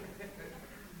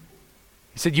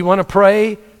 He said, you want to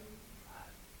pray?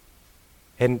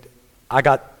 And I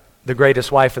got the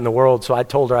greatest wife in the world. So I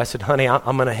told her, I said, honey,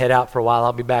 I'm going to head out for a while.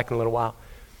 I'll be back in a little while.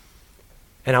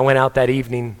 And I went out that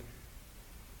evening,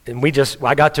 and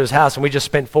I got to his house, and we just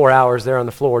spent 4 hours there on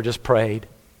the floor, just prayed.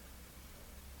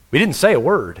 We didn't say a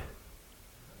word.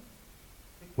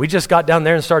 We just got down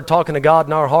there and started talking to God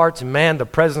in our hearts, and man, the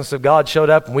presence of God showed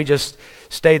up, and we just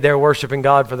stayed there worshiping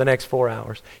God for the next 4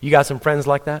 hours. You got some friends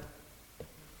like that?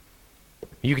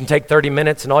 You can take 30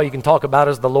 minutes and all you can talk about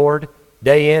is the Lord,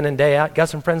 day in and day out. Got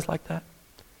some friends like that?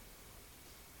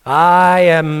 I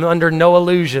am under no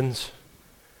illusions.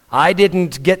 I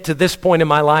didn't get to this point in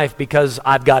my life because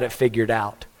I've got it figured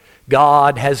out.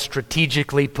 God has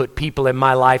strategically put people in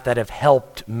my life that have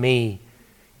helped me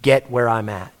get where I'm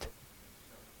at.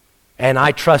 And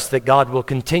I trust that God will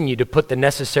continue to put the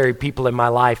necessary people in my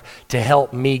life to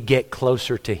help me get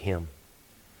closer to Him.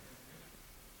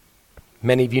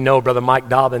 Many of you know Brother Mike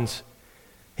Dobbins.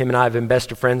 Him and I have been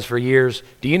best of friends for years.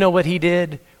 Do you know what he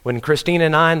did when Christina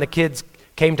and I and the kids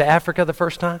came to Africa the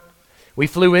first time? We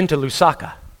flew into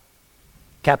Lusaka,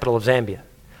 capital of Zambia.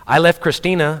 I left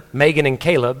Christina, Megan, and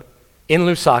Caleb in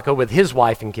Lusaka with his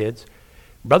wife and kids.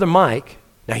 Brother Mike,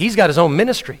 now he's got his own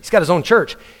ministry. He's got his own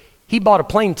church. He bought a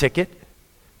plane ticket,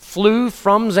 flew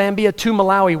from Zambia to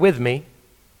Malawi with me,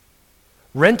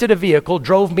 rented a vehicle,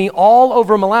 drove me all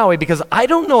over Malawi because I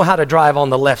don't know how to drive on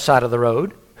the left side of the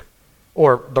road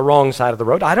or the wrong side of the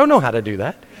road. I don't know how to do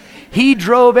that. He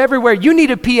drove everywhere. You need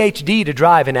a PhD to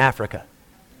drive in Africa.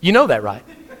 You know that, right?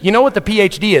 You know what the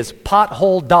PhD is?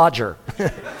 Pothole dodger.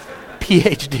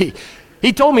 PhD.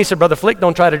 He told me, he said, Brother Flick,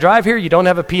 don't try to drive here. You don't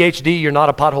have a PhD. You're not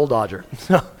a pothole dodger.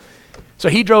 So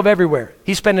he drove everywhere.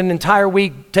 He spent an entire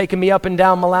week taking me up and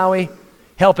down Malawi,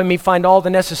 helping me find all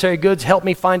the necessary goods, helped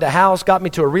me find a house, got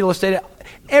me to a real estate,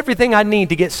 everything I need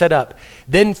to get set up.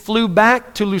 Then flew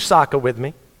back to Lusaka with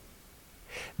me.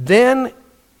 Then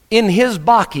in his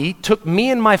bakkie, took me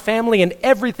and my family and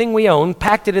everything we owned,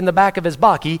 packed it in the back of his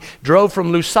bakkie, drove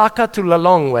from Lusaka to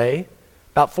Lilongwe,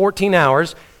 about 14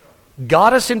 hours,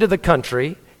 got us into the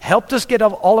country, helped us get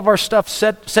all of our stuff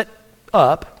set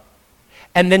up,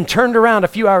 and then turned around a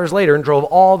few hours later and drove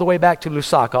all the way back to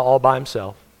Lusaka all by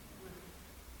himself.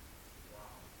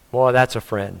 Boy, that's a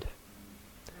friend.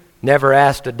 Never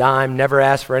asked a dime, never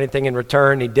asked for anything in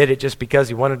return. He did it just because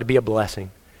he wanted to be a blessing.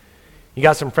 You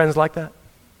got some friends like that?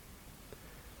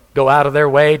 Go out of their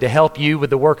way to help you with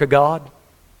the work of God?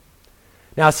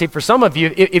 Now, see, for some of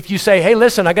you, if you say, hey,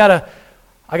 listen, I got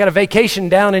a vacation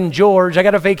down in George, I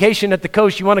got a vacation at the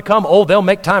coast, you want to come? Oh, they'll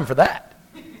make time for that.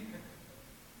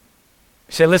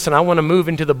 You say, listen, I want to move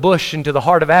into the bush, into the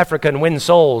heart of Africa and win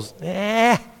souls.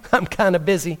 I'm kind of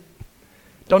busy.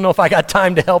 Don't know if I got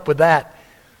time to help with that.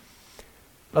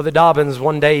 Brother Dobbins,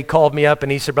 one day he called me up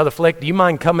and he said, Brother Flick, do you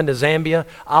mind coming to Zambia?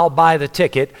 I'll buy the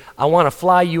ticket. I want to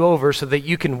fly you over so that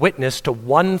you can witness to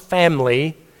one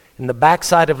family in the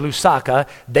backside of Lusaka.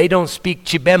 They don't speak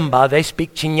Chibemba, they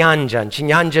speak Chinyanja. And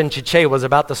Chinyanja and Chiche was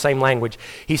about the same language.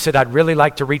 He said, I'd really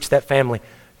like to reach that family.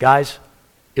 Guys,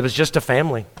 it was just a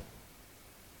family.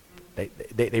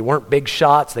 They weren't big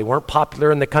shots. They weren't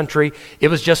popular in the country. It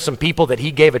was just some people that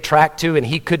he gave a tract to and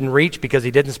he couldn't reach because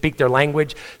he didn't speak their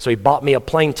language. So he bought me a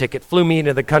plane ticket, flew me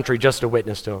into the country just to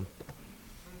witness to them.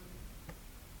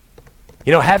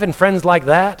 You know, having friends like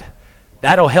that,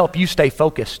 that'll help you stay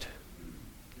focused.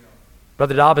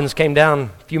 Brother Dobbins came down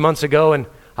a few months ago and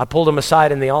I pulled him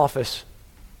aside in the office.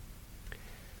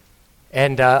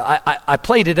 And I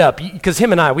played it up because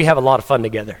him and we have a lot of fun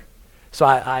together. So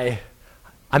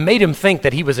I made him think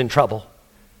that he was in trouble.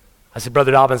 I said,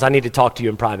 Brother Dobbins, I need to talk to you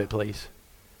in private, please.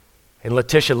 And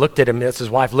Letitia looked at him, that's his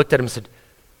wife, looked at him and said,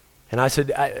 and I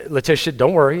said, Letitia,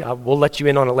 don't worry, we'll let you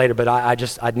in on it later, but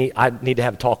I need to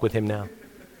have a talk with him now.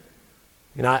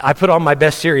 And I put on my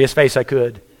best serious face I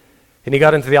could. And he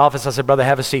got into the office, I said, Brother,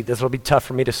 have a seat, this will be tough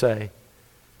for me to say.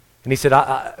 And he said,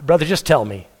 Brother, just tell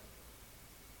me.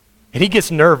 And he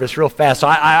gets nervous real fast. So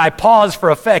I paused for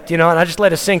effect, and I just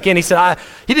let it sink in. He said,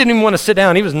 he didn't even want to sit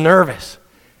down. He was nervous.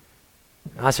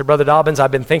 And I said, Brother Dobbins,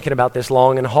 I've been thinking about this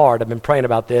long and hard. I've been praying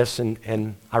about this,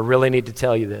 and I really need to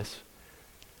tell you this.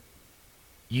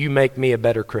 You make me a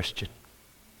better Christian.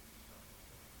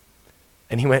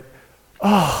 And he went,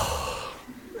 oh.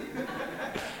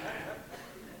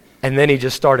 And then he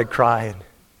just started crying.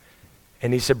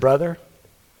 And he said, Brother,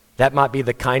 that might be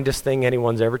the kindest thing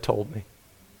anyone's ever told me.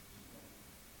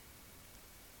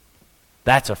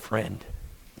 That's a friend.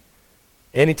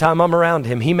 Anytime I'm around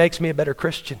him, he makes me a better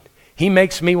Christian. He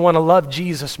makes me want to love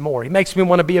Jesus more. He makes me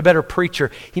want to be a better preacher.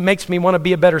 He makes me want to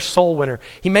be a better soul winner.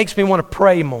 He makes me want to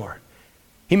pray more.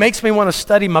 He makes me want to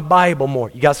study my Bible more.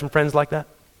 You got some friends like that?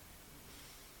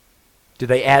 Do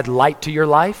they add light to your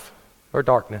life or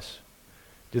darkness?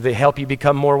 Do they help you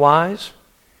become more wise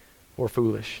or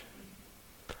foolish?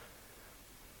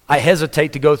 I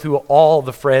hesitate to go through all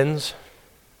the friends,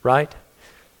 right?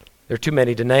 There are too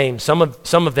many to name. Some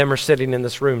of them are sitting in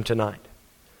this room tonight.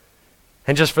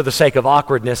 And just for the sake of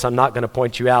awkwardness, I'm not going to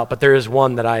point you out, but there is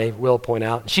one that I will point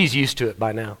out. She's used to it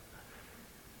by now.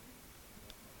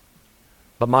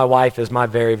 But my wife is my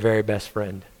very, very best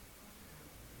friend.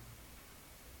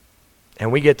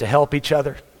 And we get to help each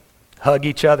other, hug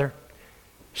each other,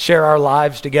 share our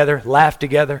lives together, laugh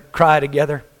together, cry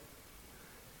together.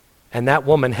 And that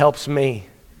woman helps me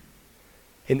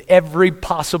in every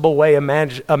possible way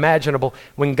imaginable.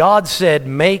 When God said,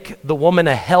 make the woman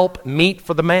a help meet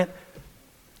for the man,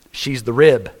 she's the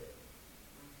rib.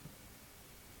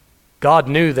 God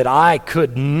knew that I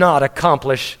could not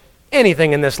accomplish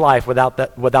anything in this life without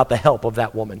the help of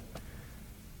that woman.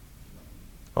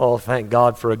 Oh, thank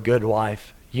God for a good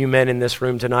wife. You men in this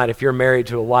room tonight, if you're married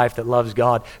to a wife that loves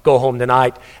God, go home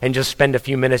tonight and just spend a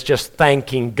few minutes just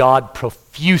thanking God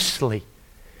profusely.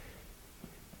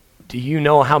 Do you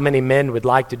know how many men would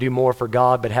like to do more for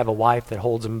God but have a wife that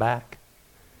holds them back?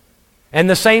 And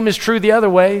the same is true the other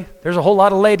way. There's a whole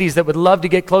lot of ladies that would love to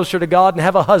get closer to God and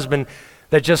have a husband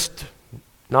that's just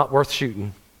not worth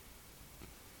shooting.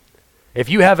 If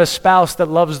you have a spouse that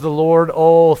loves the Lord,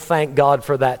 oh, thank God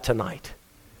for that tonight.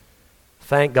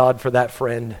 Thank God for that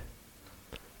friend.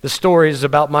 The stories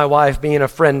about my wife being a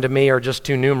friend to me are just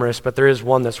too numerous, but there is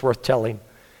one that's worth telling.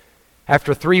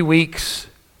 After 3 weeks,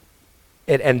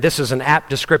 and this is an apt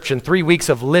description, 3 weeks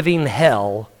of living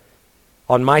hell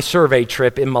on my survey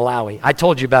trip in Malawi. I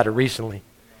told you about it recently.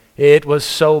 It was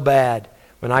so bad.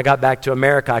 When I got back to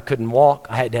America, I couldn't walk.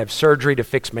 I had to have surgery to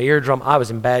fix my eardrum. I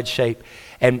was in bad shape.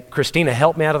 And Christina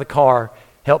helped me out of the car,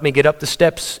 helped me get up the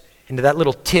steps into that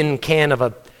little tin can of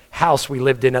a house we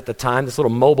lived in at the time, this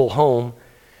little mobile home.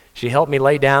 She helped me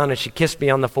lay down and she kissed me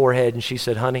on the forehead and she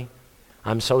said, honey,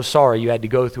 I'm so sorry you had to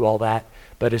go through all that,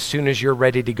 but as soon as you're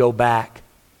ready to go back,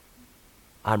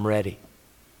 I'm ready.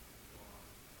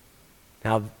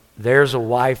 Now, there's a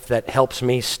wife that helps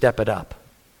me step it up.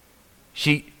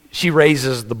 She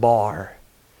raises the bar.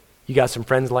 You got some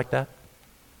friends like that?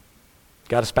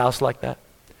 Got a spouse like that?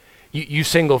 You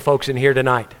single folks in here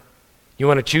tonight, you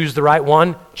want to choose the right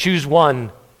one? Choose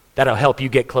one that'll help you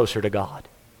get closer to God.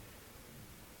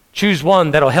 Choose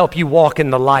one that'll help you walk in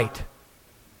the light.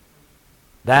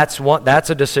 That's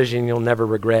a decision you'll never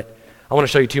regret. I want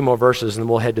to show you 2 more verses and then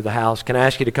we'll head to the house. Can I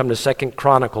ask you to come to 2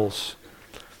 Chronicles,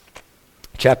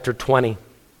 chapter 20.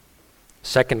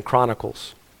 2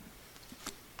 Chronicles.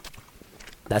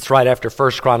 That's right after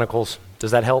 1 Chronicles.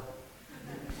 Does that help?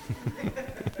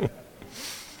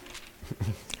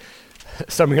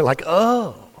 Some of you are like,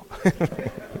 oh.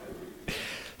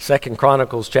 2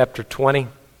 Chronicles chapter 20.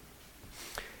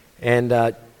 And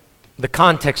the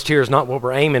context here is not what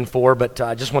we're aiming for, but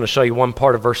I just want to show you one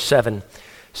part of verse 7.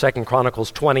 2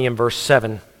 Chronicles 20 and verse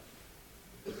 7.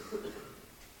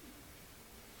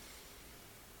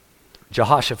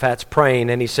 Jehoshaphat's praying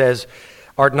and he says,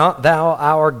 art not thou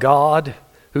our God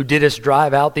who didst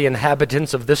drive out the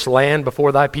inhabitants of this land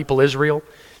before thy people Israel,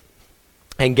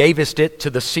 and gavest it to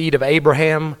the seed of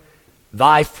Abraham,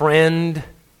 thy friend,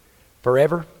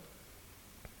 forever?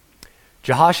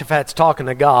 Jehoshaphat's talking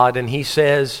to God, and he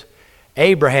says,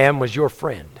 Abraham was your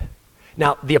friend.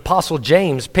 Now, the Apostle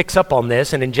James picks up on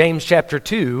this, and in James chapter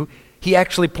 2, he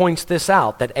actually points this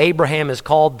out, that Abraham is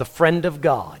called the friend of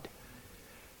God.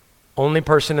 Only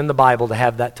person in the Bible to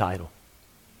have that title.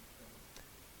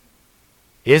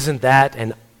 Isn't that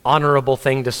an honorable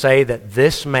thing to say, that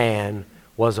this man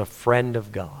was a friend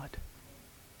of God?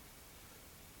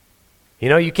 You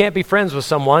know, you can't be friends with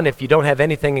someone if you don't have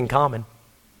anything in common.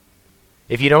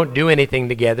 If you don't do anything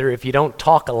together, if you don't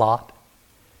talk a lot.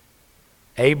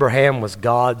 Abraham was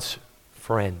God's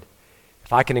friend.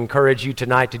 If I can encourage you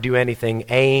tonight to do anything,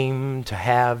 aim to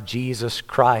have Jesus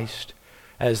Christ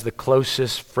as the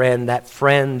closest friend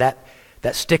that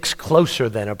sticks closer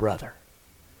than a brother.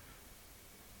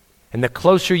 And the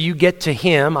closer you get to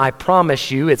him, I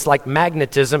promise you, it's like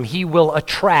magnetism. He will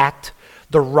attract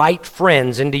the right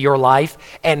friends into your life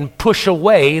and push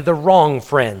away the wrong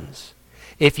friends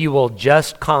if you will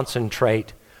just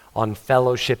concentrate on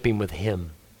fellowshipping with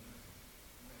him.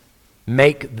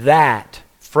 Make that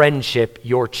friendship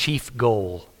your chief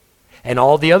goal, and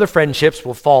all the other friendships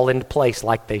will fall into place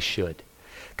like they should.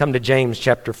 Come to James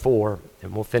chapter 4,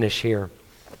 and we'll finish here.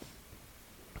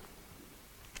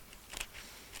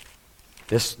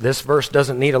 This verse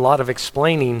doesn't need a lot of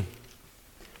explaining,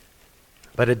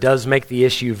 but it does make the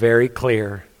issue very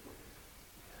clear.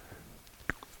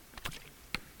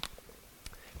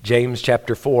 James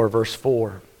chapter 4, verse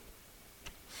 4.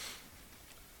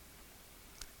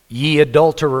 Ye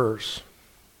adulterers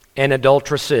and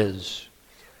adulteresses,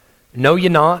 know ye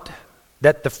not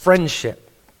that the friendship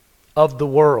of the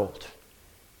world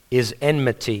is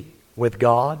enmity with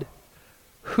God?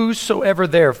 Whosoever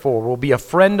therefore will be a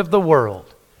friend of the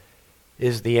world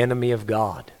is the enemy of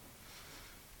God.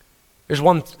 There's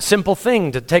one simple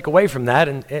thing to take away from that,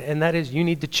 and that is you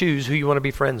need to choose who you want to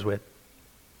be friends with.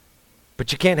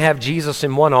 But you can't have Jesus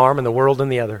in one arm and the world in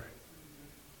the other.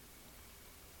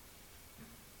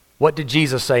 What did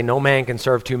Jesus say? No man can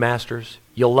serve two masters.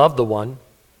 You'll love the one,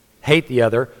 hate the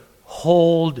other,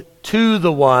 hold to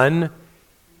the one,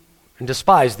 and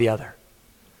despise the other.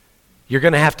 You're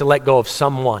going to have to let go of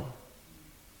someone.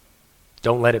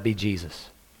 Don't let it be Jesus.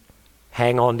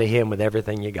 Hang on to him with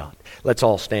everything you got. Let's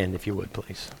all stand, if you would,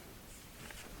 please.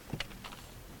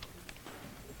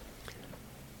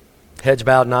 Heads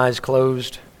bowed and eyes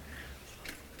closed.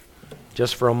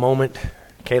 Just for a moment,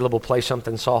 Caleb will play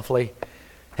something softly.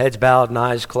 Heads bowed and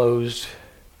eyes closed.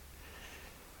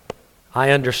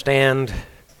 I understand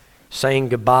saying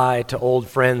goodbye to old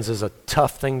friends is a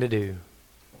tough thing to do.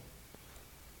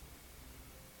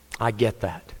 I get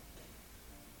that.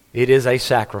 It is a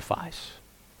sacrifice.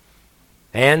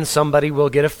 And somebody will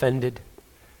get offended.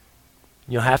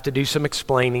 You'll have to do some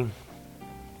explaining.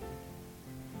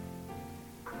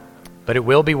 But it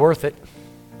will be worth it.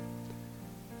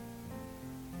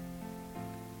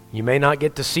 You may not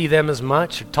get to see them as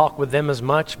much or talk with them as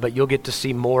much, but you'll get to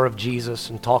see more of Jesus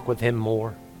and talk with him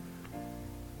more.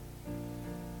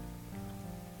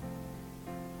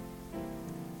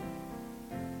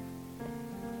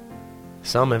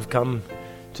 Some have come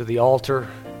to the altar.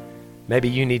 Maybe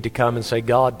you need to come and say,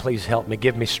 God, please help me.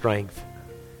 Give me strength.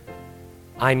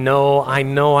 I know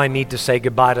I need to say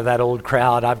goodbye to that old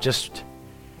crowd.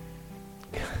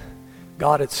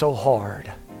 God, it's so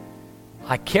hard.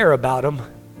 I care about them.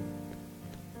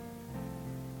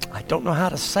 I don't know how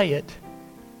to say it.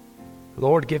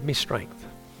 Lord, give me strength.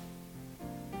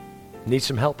 Need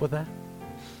some help with that?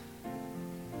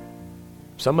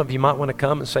 Some of you might want to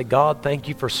come and say, God, thank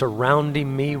you for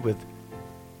surrounding me with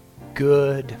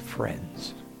good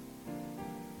friends.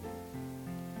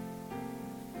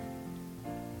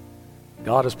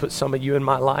 God has put some of you in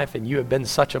my life, and you have been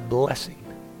such a blessing,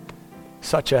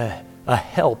 such a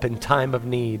help in time of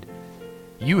need.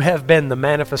 You have been the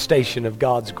manifestation of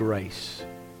God's grace.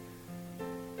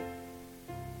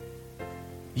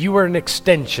 You are an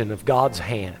extension of God's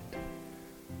hand.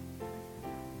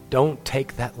 Don't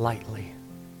take that lightly.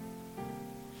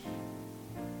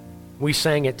 We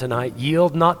sang it tonight.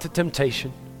 Yield not to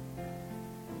temptation,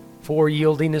 for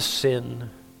yielding is sin.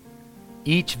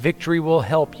 Each victory will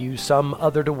help you some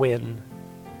other to win.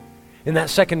 In that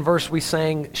second verse we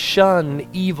sang, shun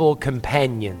evil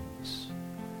companions,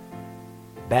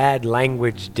 bad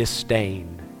language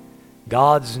disdain,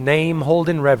 God's name hold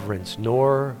in reverence,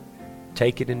 nor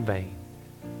take it in vain.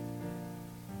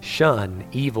 Shun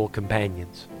evil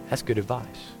companions. That's good advice.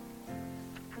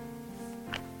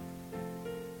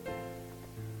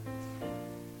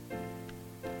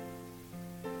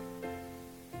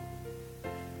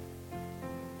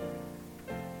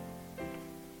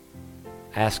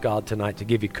 Ask God tonight to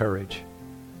give you courage.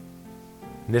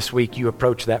 And this week you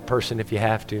approach that person if you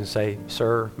have to and say,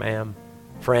 sir, ma'am,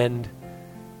 friend,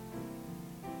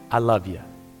 I love you.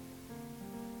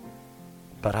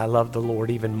 But I love the Lord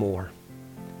even more.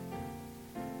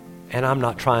 And I'm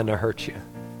not trying to hurt you.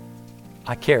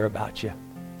 I care about you.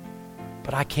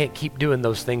 But I can't keep doing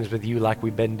those things with you like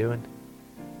we've been doing.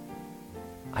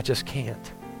 I just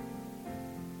can't.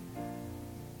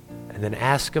 And then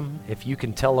ask them if you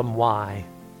can tell them why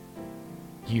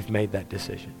you've made that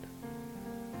decision.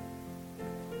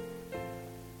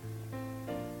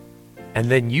 And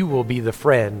then you will be the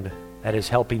friend that is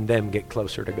helping them get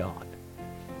closer to God.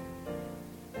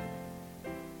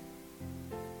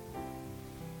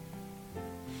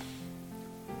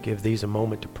 Give these a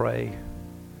moment to pray.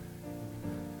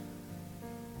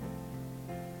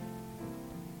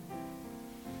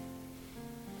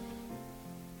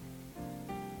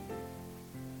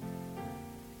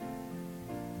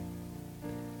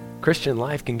 Christian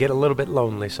life can get a little bit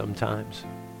lonely sometimes.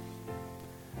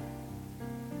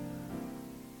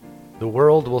 The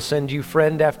world will send you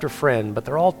friend after friend, but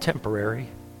they're all temporary.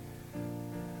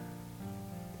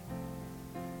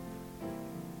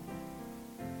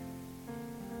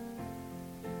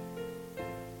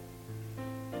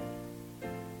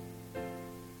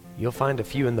 You'll find a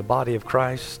few in the body of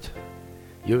Christ.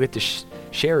 You'll get to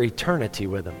share eternity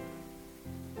with them.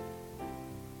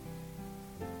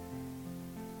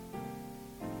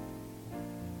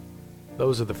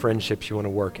 Those are the friendships you want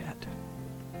to work at,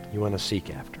 you want to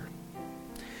seek after.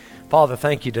 Father,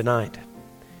 thank you tonight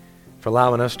for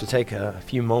allowing us to take a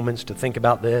few moments to think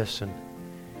about this. And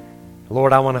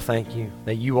Lord, I want to thank you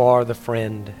that you are the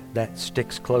friend that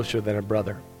sticks closer than a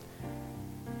brother.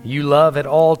 You love at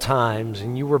all times,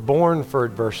 and you were born for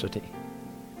adversity.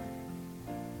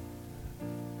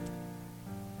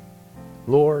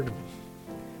 Lord,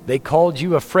 they called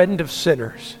you a friend of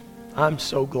sinners. I'm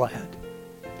so glad.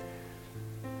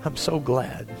 I'm so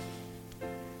glad.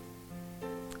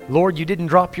 Lord, you didn't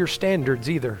drop your standards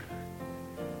either.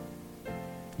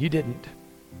 You didn't.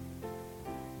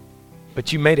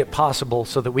 But you made it possible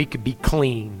so that we could be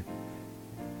clean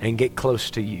and get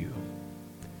close to you.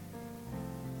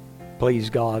 Please,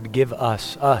 God, give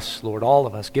us, Lord, all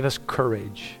of us, give us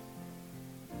courage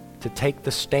to take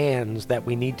the stands that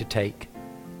we need to take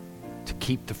to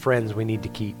keep the friends we need to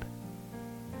keep.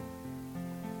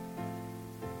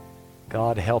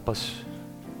 God, help us.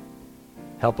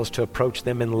 Help us to approach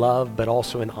them in love, but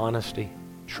also in honesty,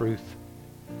 truth.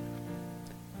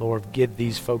 Lord, give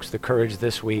these folks the courage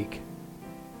this week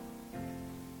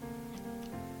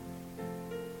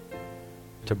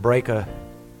to break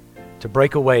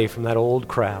away from that old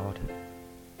crowd.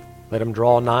 Let them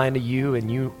draw nigh to you,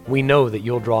 and we know that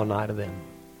you'll draw nigh to them.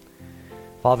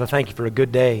 Father, thank you for a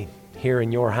good day here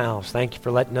in your house. Thank you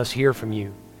for letting us hear from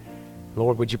you.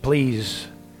 Lord, would you please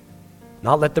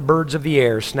not let the birds of the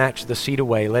air snatch the seed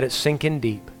away. Let it sink in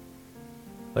deep.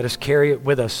 Let us carry it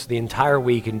with us the entire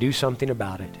week and do something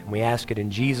about it. And we ask it in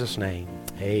Jesus' name.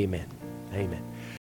 Amen. Amen.